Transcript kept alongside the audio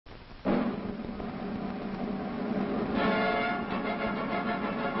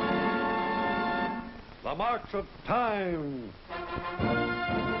The March of Time.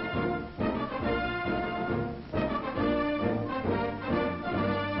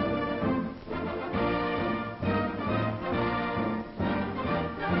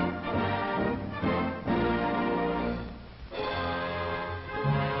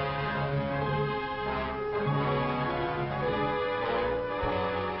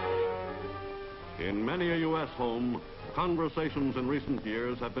 In many a U.S. home, conversations in recent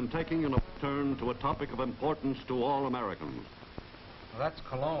years have been taking a turn to a topic of importance to all Americans. Well, that's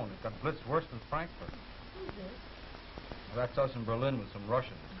Cologne. It got blitzed worse than Frankfurt. Well, that's us in Berlin with some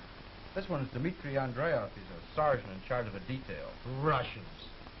Russians. This one is Dmitri Andreev. He's a sergeant in charge of a detail. Russians.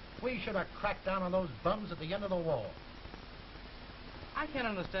 We should have cracked down on those bums at the end of the wall. I can't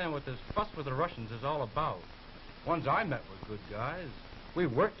understand what this fuss with the Russians is all about. Ones I met were good guys. We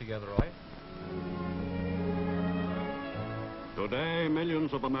worked together, all right? Today,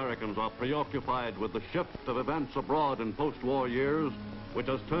 millions of Americans are preoccupied with the shift of events abroad in post-war years, which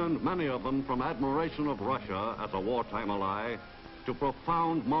has turned many of them from admiration of Russia as a wartime ally to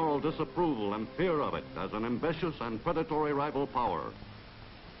profound moral disapproval and fear of it as an ambitious and predatory rival power.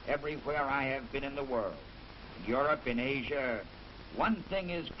 Everywhere I have been in the world, in Europe, in Asia, one thing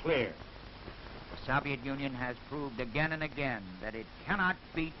is clear. The Soviet Union has proved again and again that it cannot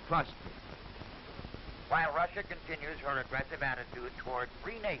be trusted. While Russia continues her aggressive attitude toward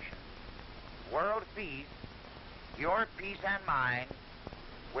free nations, world peace, your peace and mine,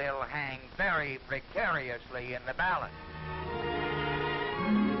 will hang very precariously in the balance.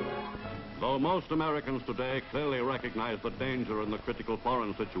 Though most Americans today clearly recognize the danger in the critical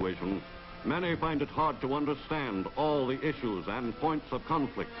foreign situation, many find it hard to understand all the issues and points of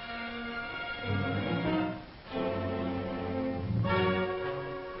conflict.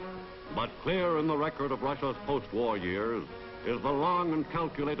 But clear in the record of Russia's post-war years is the long and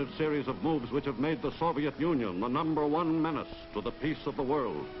calculated series of moves which have made the Soviet Union the #1 menace to the peace of the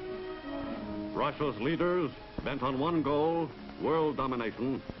world. Russia's leaders, bent on one goal, world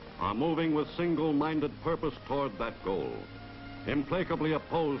domination, are moving with single-minded purpose toward that goal. Implacably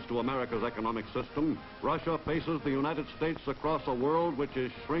opposed to America's economic system, Russia faces the United States across a world which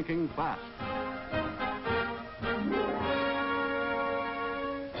is shrinking fast.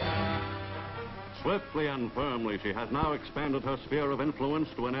 Swiftly and firmly, she has now expanded her sphere of influence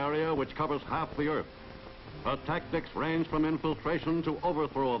to an area which covers half the earth. Her tactics range from infiltration to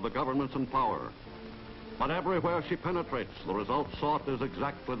overthrow of the governments in power. But everywhere she penetrates, the result sought is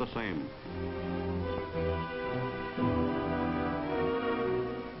exactly the same.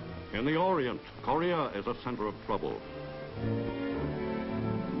 In the Orient, Korea is a center of trouble.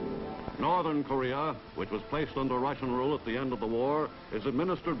 Northern Korea, which was placed under Russian rule at the end of the war, is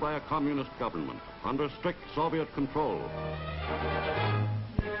administered by a communist government under strict Soviet control.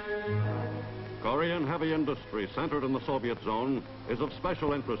 Korean heavy industry centered in the Soviet zone is of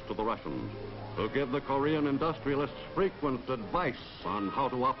special interest to the Russians, who give the Korean industrialists frequent advice on how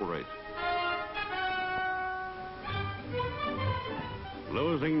to operate.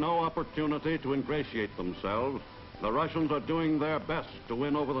 Losing no opportunity to ingratiate themselves, the Russians are doing their best to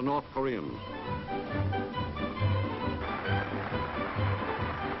win over the North Koreans.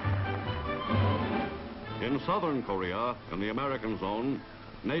 In southern Korea, in the American zone,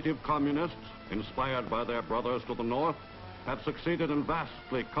 native communists, inspired by their brothers to the north, have succeeded in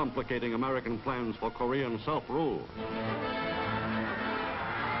vastly complicating American plans for Korean self-rule.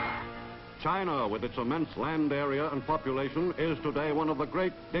 China, with its immense land area and population, is today one of the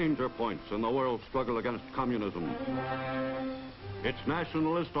great danger points in the world's struggle against communism. Its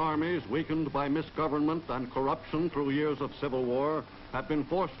nationalist armies, weakened by misgovernment and corruption through years of civil war, have been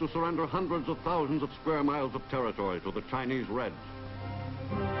forced to surrender hundreds of thousands of square miles of territory to the Chinese Reds.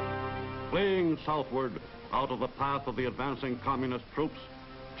 Fleeing southward, out of the path of the advancing communist troops,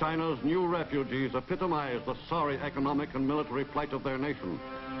 China's new refugees epitomize the sorry economic and military plight of their nation.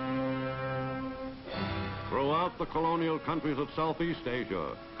 Throughout the colonial countries of Southeast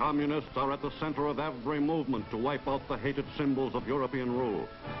Asia, communists are at the center of every movement to wipe out the hated symbols of European rule.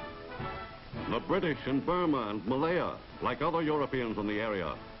 The British in Burma and Malaya, like other Europeans in the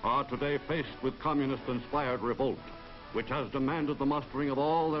area, are today faced with communist-inspired revolt, which has demanded the mustering of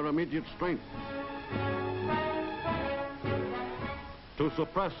all their immediate strength. To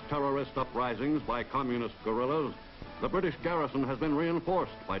suppress terrorist uprisings by communist guerrillas, the British garrison has been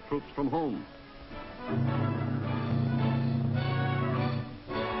reinforced by troops from home.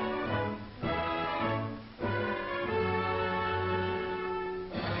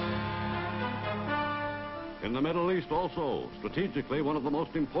 In the Middle East also, strategically one of the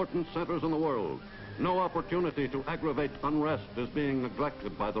most important centers in the world, no opportunity to aggravate unrest is being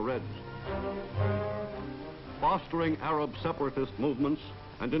neglected by the Reds. fostering Arab separatist movements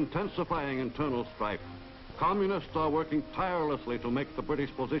and intensifying internal strife, communists are working tirelessly to make the British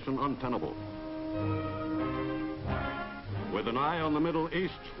position untenable. With an eye on the Middle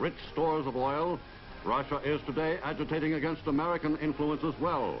East's rich stores of oil, Russia is today agitating against American influence as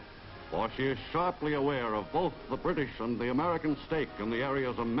well, for she is sharply aware of both the British and the American stake in the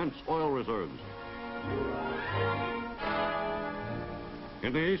area's immense oil reserves.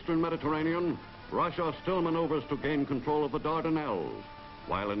 In the eastern Mediterranean, Russia still maneuvers to gain control of the Dardanelles,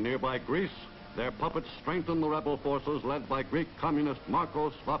 while in nearby Greece, their puppets strengthen the rebel forces led by Greek communist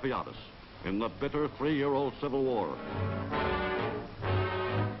Marcos Vapiatis in the bitter three-year-old civil war.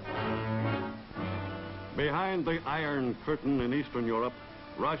 Behind the Iron Curtain in Eastern Europe,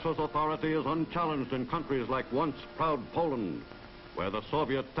 Russia's authority is unchallenged in countries like once proud Poland, where the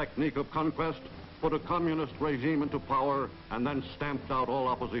Soviet technique of conquest put a communist regime into power and then stamped out all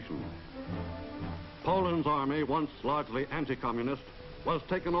opposition. Poland's army, once largely anti-communist, was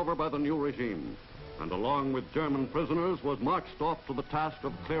taken over by the new regime, and along with German prisoners was marched off to the task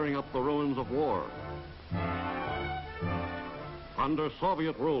of clearing up the ruins of war. Under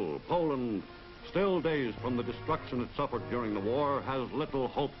Soviet rule, Poland, still dazed from the destruction it suffered during the war, has little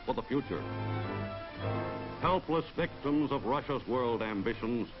hope for the future. Helpless victims of Russia's world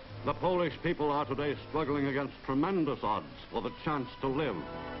ambitions, the Polish people are today struggling against tremendous odds for the chance to live.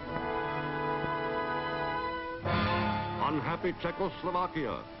 Unhappy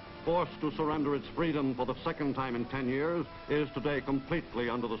Czechoslovakia, forced to surrender its freedom for the second time in 10 years, is today completely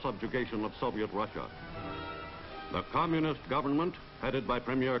under the subjugation of Soviet Russia. The communist government, headed by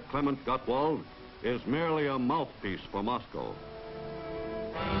Premier Clement Gottwald, is merely a mouthpiece for Moscow.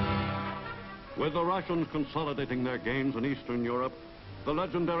 With the Russians consolidating their gains in Eastern Europe, the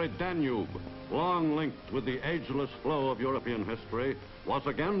legendary Danube, long linked with the ageless flow of European history, was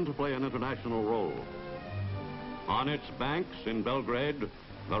again to play an international role. On its banks in Belgrade,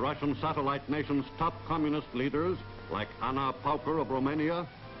 the Russian satellite nation's top communist leaders, like Anna Pauker of Romania,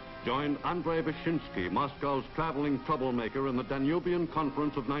 joined Andrei Vyshinsky, Moscow's traveling troublemaker, in the Danubian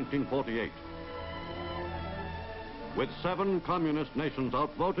Conference of 1948. With 7 communist nations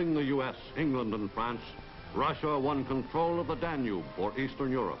outvoting the U.S., England, and France, Russia won control of the Danube for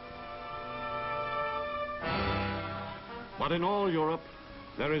Eastern Europe. But in all Europe,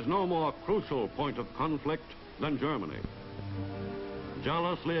 there is no more crucial point of conflict than Germany.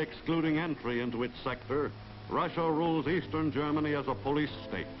 Jealously excluding entry into its sector, Russia rules Eastern Germany as a police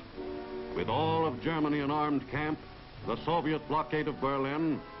state. With all of Germany in armed camp, the Soviet blockade of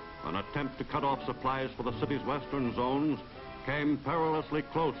Berlin, an attempt to cut off supplies for the city's western zones, came perilously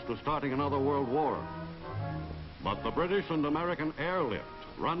close to starting another world war. But the British and American airlift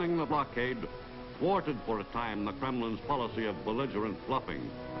running the blockade thwarted for a time the Kremlin's policy of belligerent bluffing.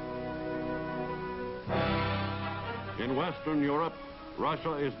 In Western Europe,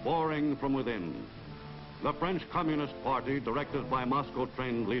 Russia is boring from within. The French Communist Party, directed by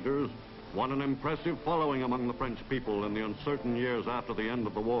Moscow-trained leaders, won an impressive following among the French people in the uncertain years after the end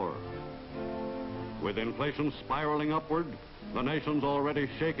of the war. With inflation spiraling upward, the nation's already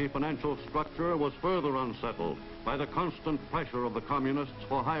shaky financial structure was further unsettled by the constant pressure of the communists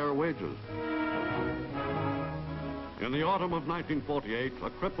for higher wages. In the autumn of 1948, a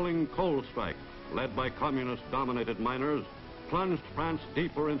crippling coal strike, led by communist-dominated miners, plunged France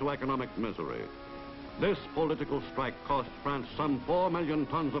deeper into economic misery. This political strike cost France some 4 million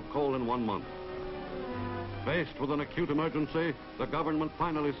tons of coal in 1 month. Faced with an acute emergency, the government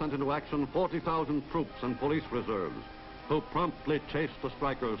finally sent into action 40,000 troops and police reserves, who promptly chased the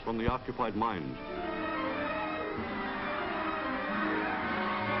strikers from the occupied mines.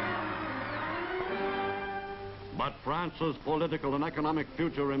 But France's political and economic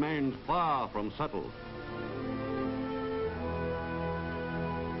future remained far from settled.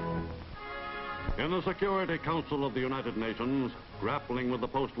 In the Security Council of the United Nations, grappling with the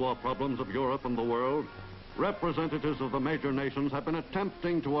post-war problems of Europe and the world, representatives of the major nations have been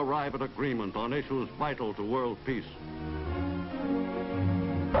attempting to arrive at agreement on issues vital to world peace.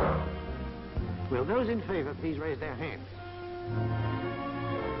 Will those in favor please raise their hands?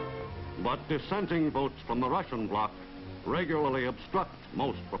 But dissenting votes from the Russian bloc regularly obstruct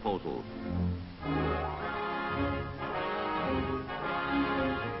most proposals.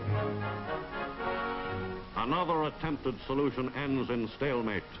 Another attempted solution ends in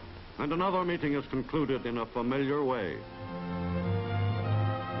stalemate, and another meeting is concluded in a familiar way.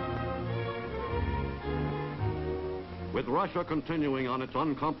 With Russia continuing on its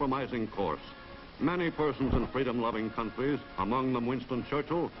uncompromising course, many persons in freedom-loving countries, among them Winston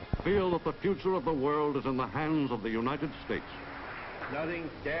Churchill, feel that the future of the world is in the hands of the United States. Nothing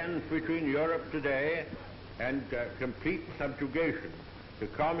stands between Europe today and complete subjugation to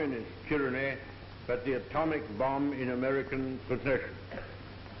communist tyranny, but the atomic bomb in American possession.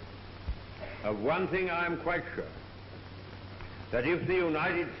 Of one thing I am quite sure, that if the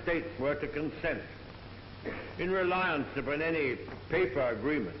United States were to consent, in reliance upon any paper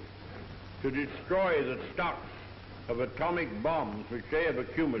agreement, to destroy the stocks of atomic bombs which they have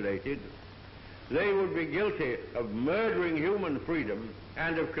accumulated, they would be guilty of murdering human freedom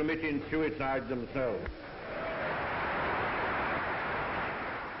and of committing suicide themselves.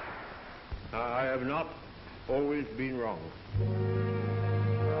 I have not always been wrong.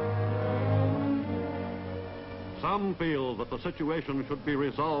 Some feel that the situation should be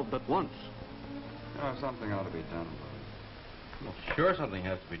resolved at once. Something ought to be done about it. Well, sure something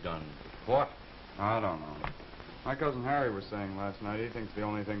has to be done. What? I don't know. My cousin Harry was saying last night he thinks the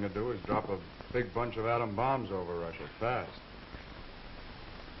only thing to do is drop a big bunch of atom bombs over Russia fast.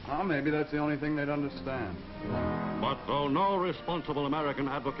 Well, maybe that's the only thing they'd understand. But though no responsible American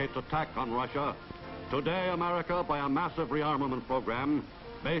advocates attack on Russia, today America, by a massive rearmament program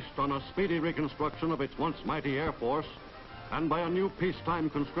based on a speedy reconstruction of its once mighty Air Force and by a new peacetime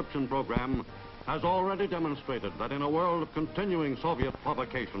conscription program, has already demonstrated that in a world of continuing Soviet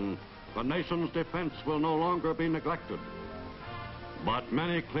provocation, the nation's defense will no longer be neglected. But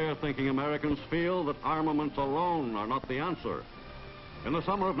many clear-thinking Americans feel that armaments alone are not the answer. In the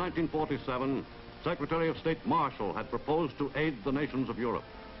summer of 1947, Secretary of State Marshall had proposed to aid the nations of Europe.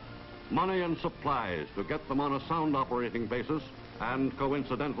 Money and supplies to get them on a sound operating basis and,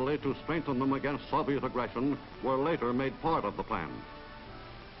 coincidentally, to strengthen them against Soviet aggression were later made part of the plan.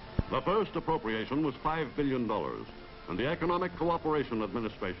 The first appropriation was $5 billion, and the Economic Cooperation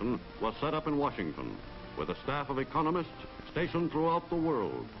Administration was set up in Washington with a staff of economists stationed throughout the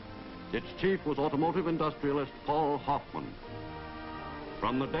world. Its chief was automotive industrialist Paul Hoffman.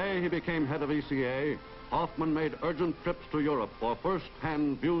 From the day he became head of ECA, Hoffman made urgent trips to Europe for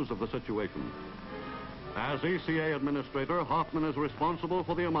first-hand views of the situation. As ECA administrator, Hoffman is responsible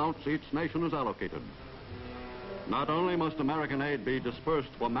for the amounts each nation is allocated. Not only must American aid be dispersed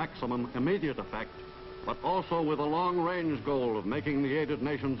for maximum immediate effect, but also with a long-range goal of making the aided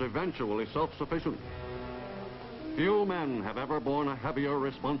nations eventually self-sufficient. Few men have ever borne a heavier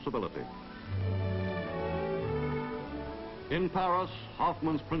responsibility. In Paris,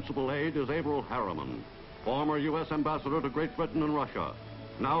 Hoffman's principal aide is Averell Harriman, former U.S. ambassador to Great Britain and Russia,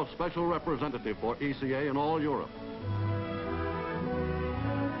 now special representative for ECA in all Europe.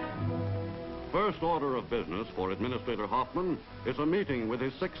 First order of business for Administrator Hoffman is a meeting with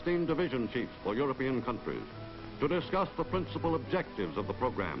his 16 division chiefs for European countries to discuss the principal objectives of the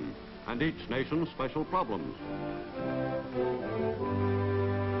program and each nation's special problems.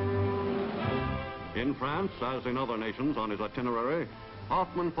 In France, as in other nations on his itinerary,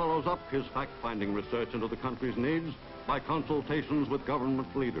 Hoffman follows up his fact-finding research into the country's needs by consultations with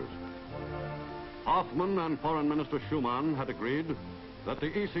government leaders. Hoffman and Foreign Minister Schuman had agreed that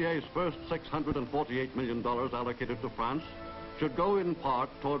the ECA's first $648 million allocated to France should go in part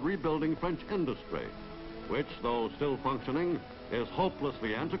toward rebuilding French industry, which, though still functioning, is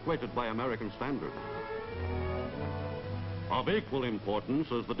hopelessly antiquated by American standards. Of equal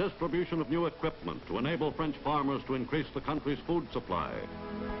importance is the distribution of new equipment to enable French farmers to increase the country's food supply.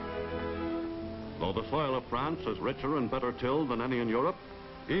 Though the soil of France is richer and better tilled than any in Europe,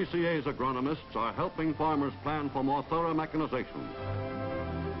 ECA's agronomists are helping farmers plan for more thorough mechanization.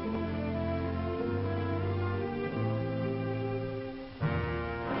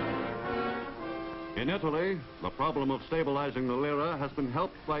 In Italy, the problem of stabilizing the lira has been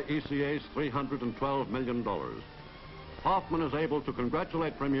helped by ECA's $312 million. Hoffman is able to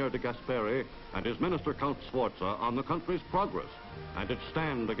congratulate Premier de Gasperi and his minister Count Sforza on the country's progress and its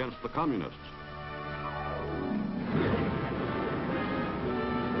stand against the communists.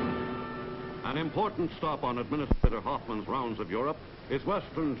 An important stop on Administrator Hoffman's rounds of Europe is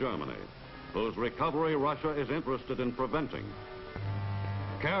Western Germany, whose recovery Russia is interested in preventing.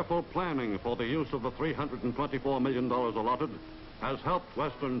 Careful planning for the use of the $324 million allotted has helped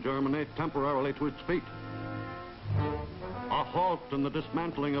Western Germany temporarily to its feet. A halt in the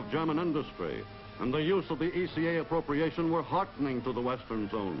dismantling of German industry and the use of the ECA appropriation were heartening to the Western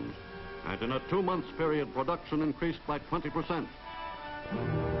zones, and in a 2-month period, production increased by 20%.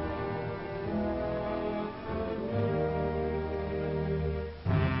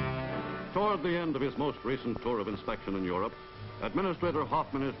 Toward the end of his most recent tour of inspection in Europe, Administrator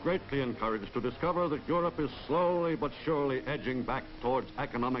Hoffman is greatly encouraged to discover that Europe is slowly but surely edging back towards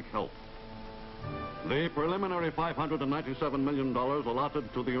economic health. The preliminary $597 million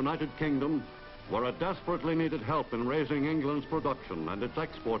allotted to the United Kingdom were a desperately needed help in raising England's production and its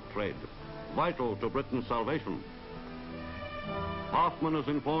export trade. vital to Britain's salvation. Hoffman is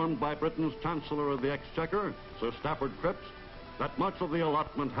informed by Britain's Chancellor of the Exchequer, Sir Stafford Cripps, that much of the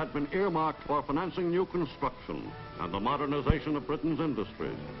allotment had been earmarked for financing new construction and the modernization of Britain's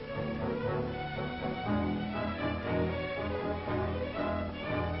industries.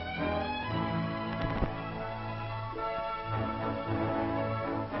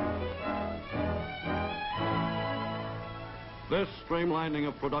 This streamlining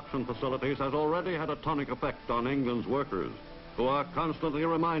of production facilities has already had a tonic effect on England's workers, who are constantly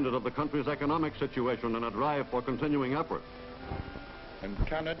reminded of the country's economic situation and a drive for continuing effort. And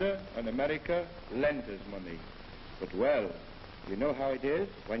Canada and America lent us money. But, well, you know how it is.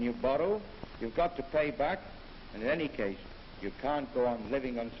 When you borrow, you've got to pay back. And in any case, you can't go on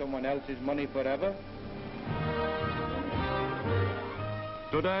living on someone else's money forever.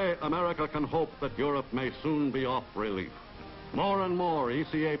 Today, America can hope that Europe may soon be off relief. More and more,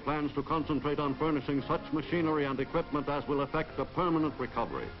 ECA plans to concentrate on furnishing such machinery and equipment as will effect a permanent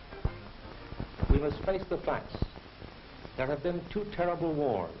recovery. We must face the facts. There have been 2 terrible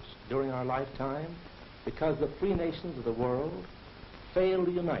wars during our lifetime because the free nations of the world failed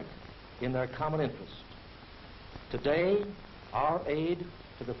to unite in their common interest. Today, our aid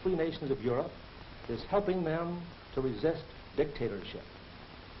to the free nations of Europe is helping them to resist dictatorship.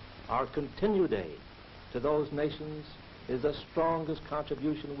 Our continued aid to those nations is the strongest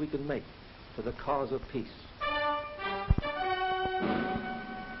contribution we can make to the cause of peace.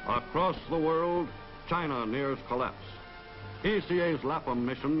 Across the world, China nears collapse. ECA's Lapham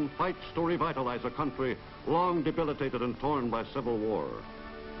mission fights to revitalize a country long debilitated and torn by civil war.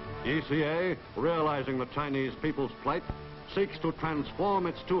 ECA, realizing the Chinese people's plight, seeks to transform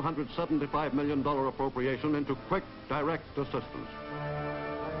its $275 million appropriation into quick, direct assistance.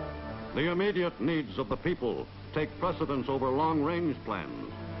 The immediate needs of the people take precedence over long-range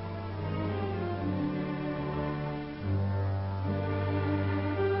plans.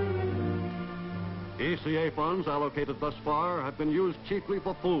 ECA funds allocated thus far have been used chiefly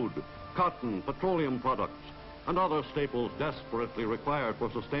for food, cotton, petroleum products, and other staples desperately required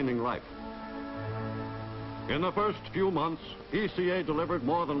for sustaining life. In the first few months, ECA delivered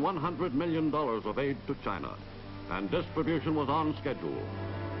more than $100 million of aid to China, and distribution was on schedule.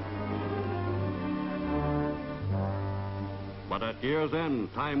 But at year's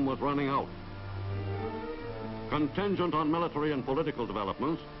end, time was running out. Contingent on military and political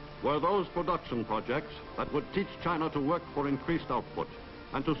developments were those production projects that would teach China to work for increased output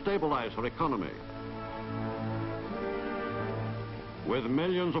and to stabilize her economy. With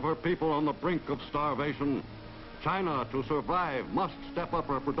millions of her people on the brink of starvation, China, to survive, must step up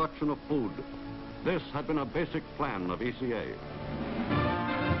her production of food. This had been a basic plan of ECA.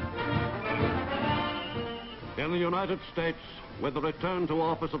 In the United States, with the return to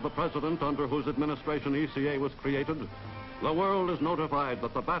office of the president under whose administration ECA was created, the world is notified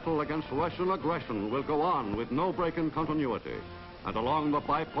that the battle against Russian aggression will go on with no break in continuity and along the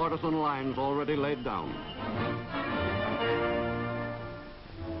bipartisan lines already laid down.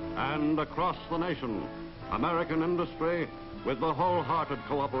 And across the nation, American industry, with the wholehearted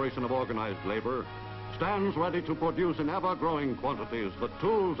cooperation of organized labor, stands ready to produce in ever-growing quantities the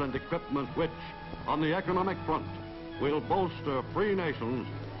tools and equipment which, on the economic front, will bolster free nations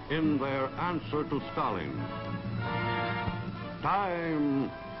in their answer to Stalin.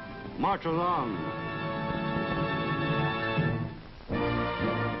 Time marches on.